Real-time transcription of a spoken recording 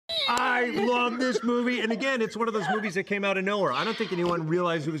I love this movie. And again, it's one of those movies that came out of nowhere. I don't think anyone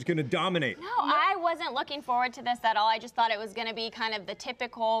realized it was going to dominate. No, I wasn't looking forward to this at all. I just thought it was going to be kind of the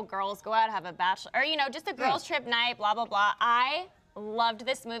typical girls go out, have a bachelor, or, you know, just a girls' trip night, blah, blah, blah. I loved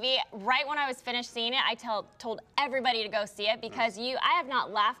this movie. Right when I was finished seeing it, I told everybody to go see it because I have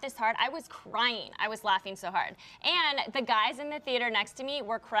not laughed this hard. I was crying. I was laughing so hard. And the guys in the theater next to me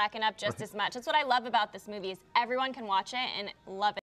were cracking up just as much. That's what I love about this movie is everyone can watch it and love it.